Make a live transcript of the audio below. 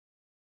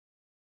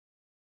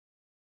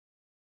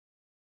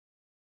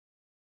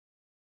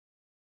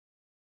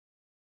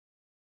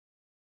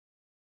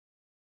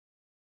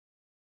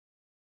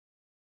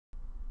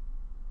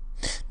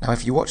Now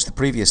if you watch the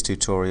previous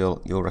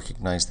tutorial, you'll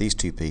recognize these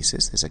two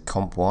pieces. There's a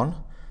comp1,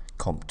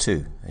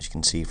 comp2, as you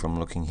can see from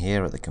looking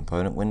here at the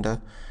component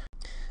window.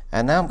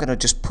 And now I'm going to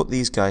just put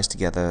these guys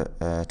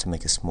together to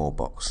make a small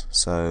box.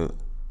 So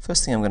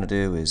first thing I'm going to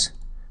do is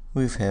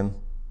move him,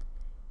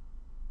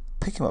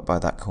 pick him up by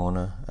that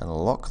corner and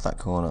lock that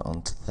corner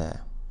onto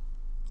there.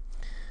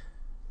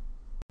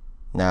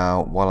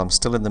 Now while I'm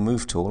still in the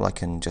move tool, I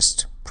can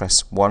just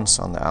press once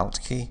on the Alt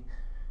key.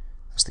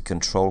 That's the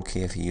control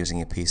key if you're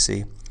using a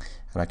PC.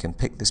 And I can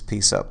pick this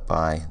piece up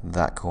by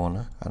that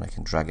corner and I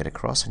can drag it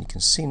across, and you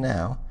can see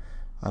now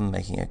I'm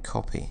making a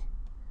copy.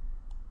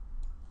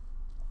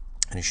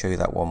 I'm going to show you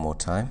that one more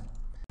time.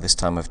 This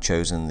time I've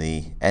chosen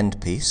the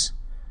end piece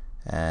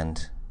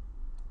and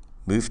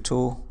move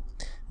tool.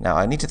 Now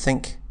I need to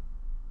think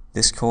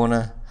this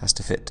corner has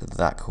to fit to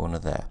that corner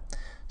there.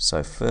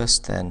 So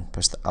first then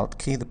press the Alt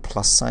key, the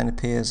plus sign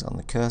appears on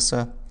the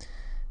cursor,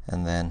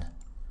 and then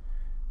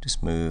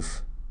just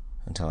move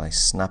until I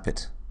snap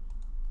it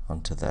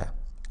onto there.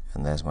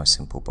 And there's my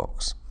simple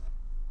box.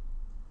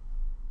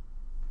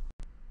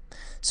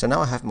 So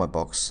now I have my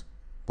box.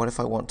 What if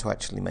I want to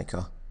actually make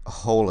a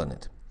hole in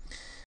it?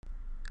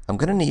 I'm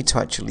going to need to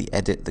actually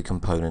edit the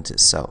component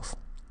itself.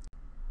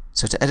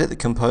 So to edit the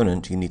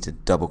component, you need to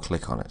double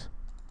click on it.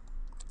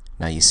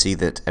 Now you see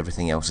that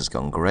everything else has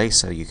gone grey,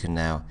 so you can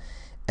now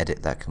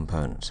edit that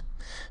component.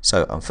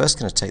 So I'm first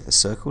going to take the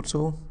circle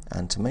tool,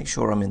 and to make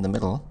sure I'm in the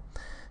middle,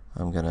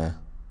 I'm going to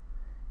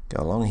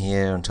go along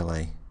here until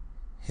I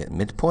hit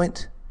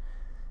midpoint.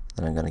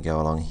 Then I'm going to go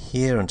along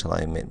here until I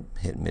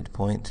hit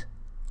midpoint,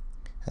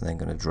 and then I'm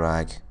going to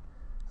drag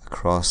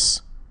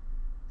across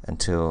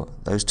until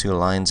those two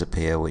lines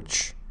appear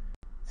which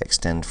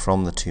extend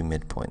from the two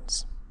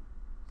midpoints.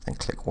 Then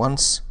click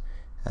once,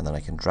 and then I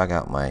can drag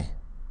out my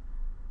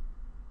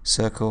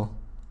circle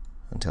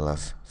until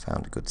I've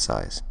found a good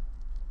size.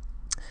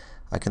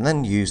 I can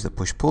then use the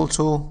push-pull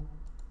tool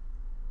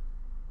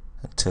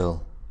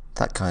until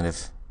that kind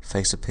of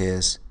face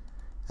appears,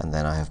 and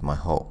then I have my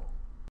hole.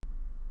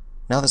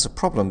 Now there's a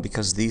problem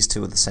because these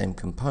two are the same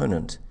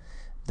component.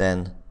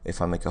 Then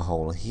if I make a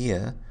hole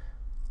here,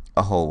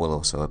 a hole will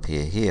also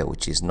appear here,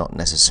 which is not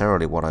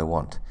necessarily what I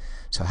want.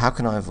 So how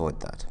can I avoid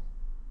that?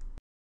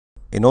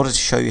 In order to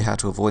show you how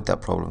to avoid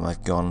that problem,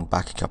 I've gone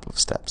back a couple of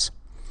steps.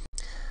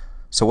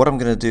 So what I'm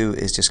going to do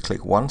is just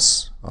click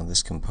once on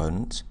this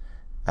component,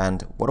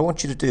 and what I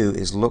want you to do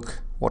is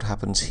look what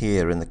happens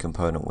here in the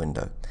component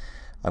window.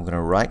 I'm going to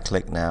right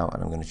click now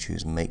and I'm going to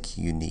choose Make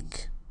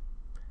Unique.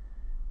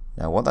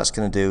 Now what that's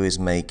going to do is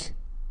make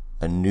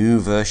a new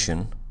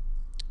version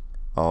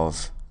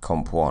of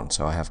comp1.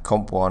 So I have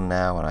comp1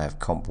 now and I have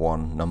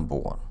comp1 number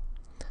 1.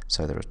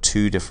 So there are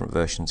two different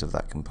versions of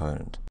that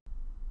component.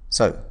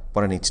 So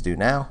what I need to do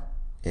now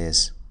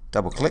is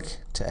double click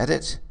to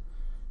edit,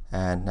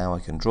 and now I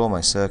can draw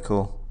my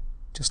circle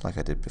just like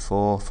I did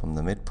before from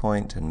the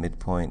midpoint and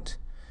midpoint,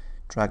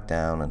 drag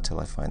down until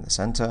I find the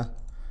center,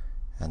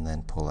 and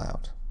then pull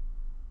out.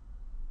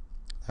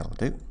 That'll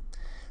do.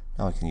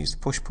 Now I can use the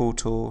push-pull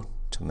tool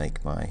to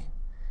make my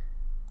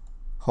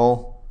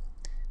hole,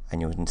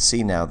 and you can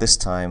see now this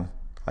time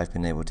I've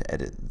been able to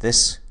edit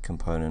this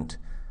component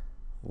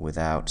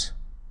without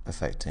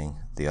affecting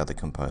the other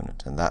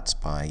component, and that's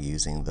by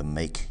using the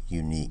Make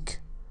Unique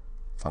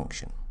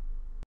function.